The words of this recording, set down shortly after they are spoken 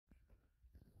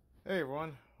Hey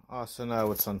everyone, Austin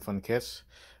with Sun Fun Kits.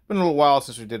 Been a little while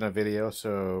since we did a video,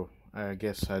 so I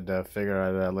guess I'd figure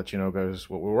I'd let you know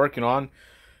guys what we're working on.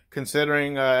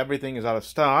 Considering everything is out of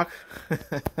stock,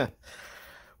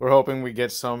 we're hoping we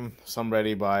get some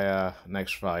ready by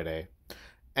next Friday.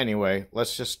 Anyway,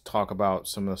 let's just talk about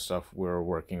some of the stuff we're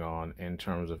working on in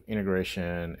terms of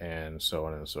integration and so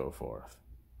on and so forth.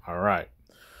 All right.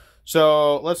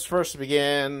 So let's first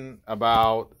begin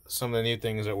about some of the new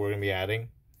things that we're going to be adding.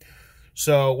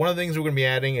 So one of the things we're going to be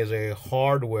adding is a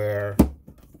hardware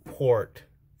port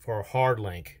for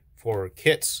HardLink for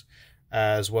kits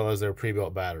as well as their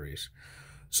pre-built batteries.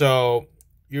 So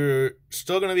you're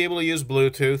still going to be able to use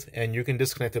Bluetooth, and you can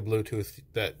disconnect the Bluetooth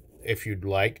that if you'd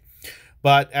like.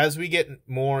 But as we get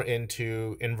more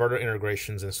into inverter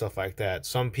integrations and stuff like that,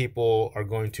 some people are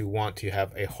going to want to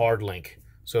have a hard link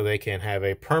so they can have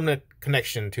a permanent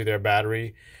connection to their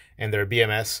battery and their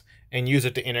BMS and use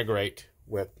it to integrate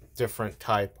with different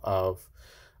type of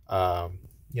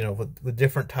with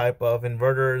different type of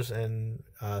inverters and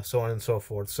so on and so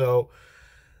forth. So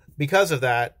because of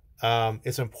that,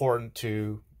 it's important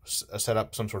to set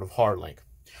up some sort of hard link.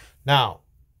 Now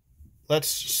let's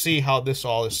see how this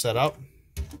all is set up.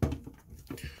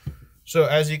 So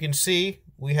as you can see,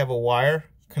 we have a wire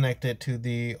connected to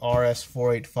the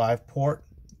RS485 port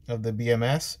of the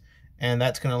BMS, and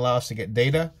that's going to allow us to get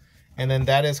data. And then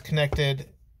that is connected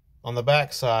on the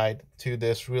back side to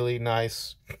this really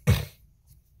nice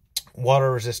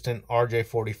water resistant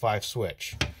RJ45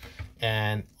 switch.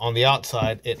 And on the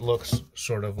outside, it looks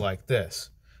sort of like this.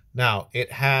 Now,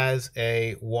 it has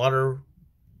a water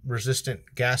resistant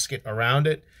gasket around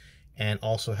it, and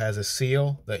also has a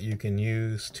seal that you can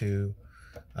use to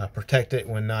protect it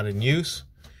when not in use,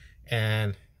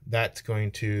 and that's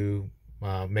going to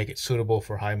make it suitable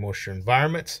for high moisture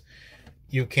environments.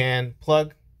 You can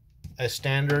plug a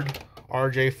standard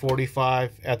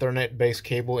RJ45 Ethernet based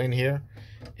cable in here,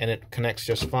 and it connects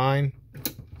just fine,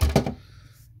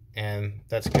 and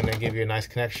that's going to give you a nice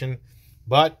connection.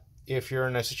 But if you're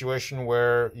in a situation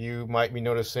where you might be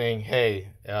noticing, hey,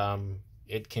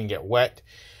 it can get wet,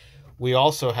 we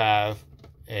also have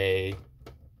a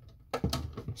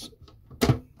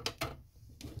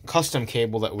custom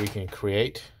cable that we can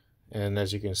create. And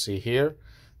as you can see here,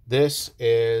 this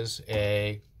is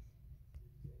a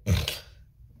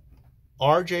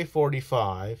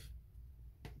RJ45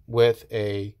 with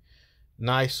a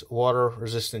nice water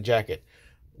resistant jacket.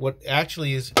 What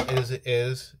actually is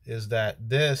that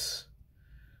this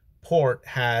port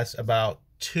has about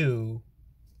 2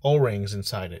 O-rings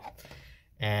inside it,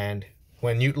 and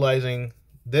when utilizing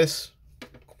this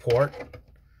port,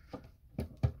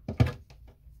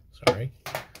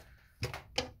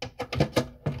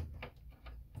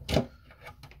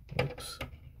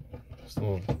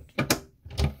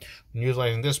 when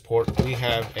utilizing this port, we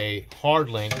have a hard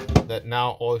link that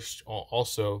now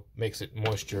also makes it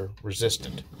moisture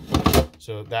resistant.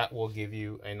 So that will give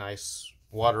you a nice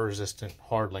water resistant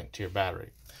hard link to your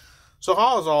battery. So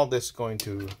how is all this going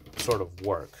to sort of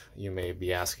work, you may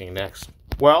be asking next?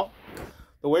 Well,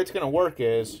 the way it's going to work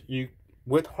is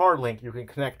with HardLink, you can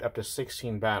connect up to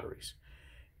 16 batteries.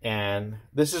 And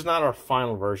this is not our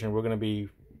final version. We're going to be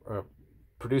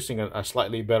producing a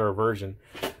slightly better version.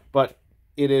 But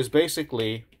it is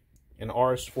basically an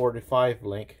RS485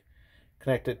 link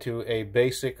connected to a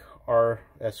basic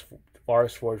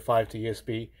RS485 to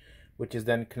USB, which is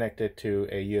then connected to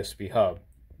a USB hub,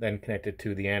 then connected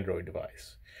to the Android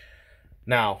device.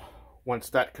 Now, once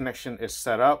that connection is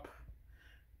set up,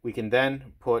 we can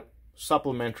then put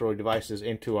supplementary devices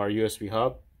into our USB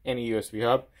hub, any USB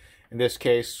hub. In this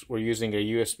case, we're using a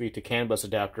USB to CAN bus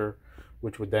adapter,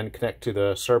 which would then connect to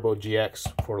the Serbo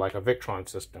GX for like a Victron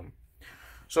system.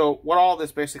 So what all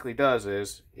this basically does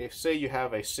is, if say you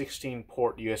have a 16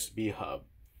 port USB hub,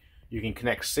 you can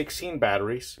connect 16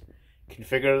 batteries,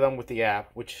 configure them with the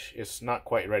app, which is not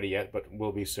quite ready yet, but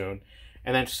will be soon,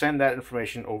 and then send that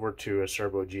information over to a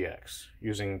Serbo GX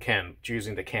using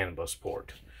the CAN bus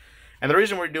port. And the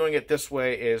reason we're doing it this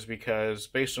way is because,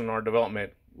 based on our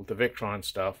development with the Victron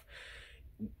stuff,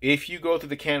 if you go through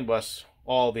the CAN bus,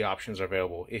 all the options are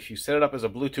available. If you set it up as a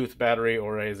Bluetooth battery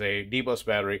or as a D-bus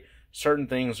battery, certain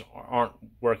things aren't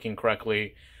working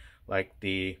correctly, like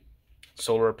the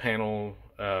solar panel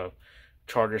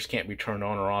chargers can't be turned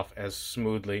on or off as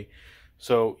smoothly.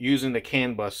 So using the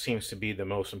CAN bus seems to be the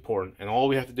most important. And all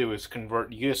we have to do is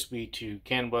convert USB to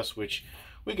CAN bus, which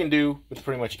we can do with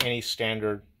pretty much any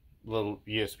standard little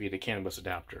USB to CAN bus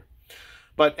adapter.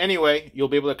 But anyway, you'll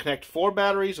be able to connect 4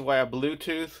 batteries via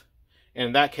Bluetooth.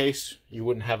 In that case, you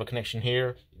wouldn't have a connection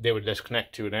here. They would just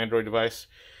connect to an Android device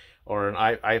or an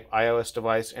iOS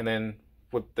device, and then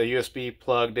with the USB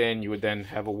plugged in, you would then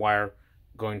have a wire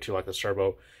going to like the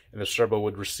servo, and the servo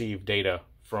would receive data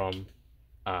from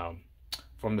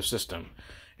the system.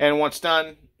 And once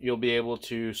done, you'll be able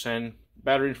to send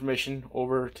battery information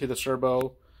over to the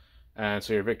servo, and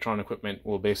so your Victron equipment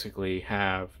will basically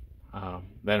have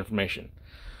that information.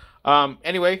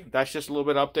 Anyway, that's just a little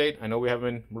bit of update. I know we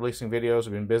haven't been releasing videos.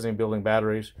 We've been busy building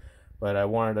batteries, but I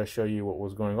wanted to show you what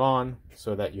was going on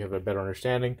so that you have a better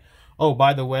understanding. Oh,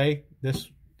 by the way,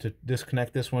 to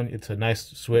disconnect this one, it's a nice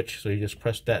switch, so you just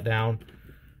press that down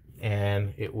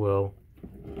and it will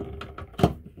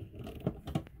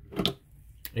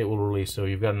release. So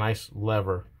you've got a nice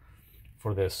lever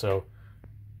for this. So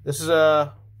this is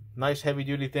a nice heavy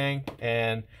duty thing,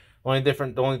 and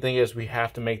the only thing is we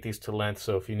have to make these to length.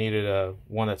 So if you needed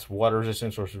one that's water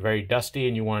resistant or it's very dusty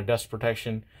and you want a dust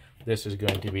protection, this is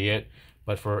going to be it.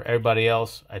 But for everybody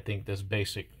else, I think this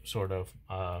basic sort of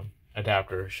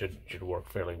adapter should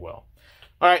work fairly well.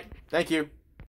 All right, thank you.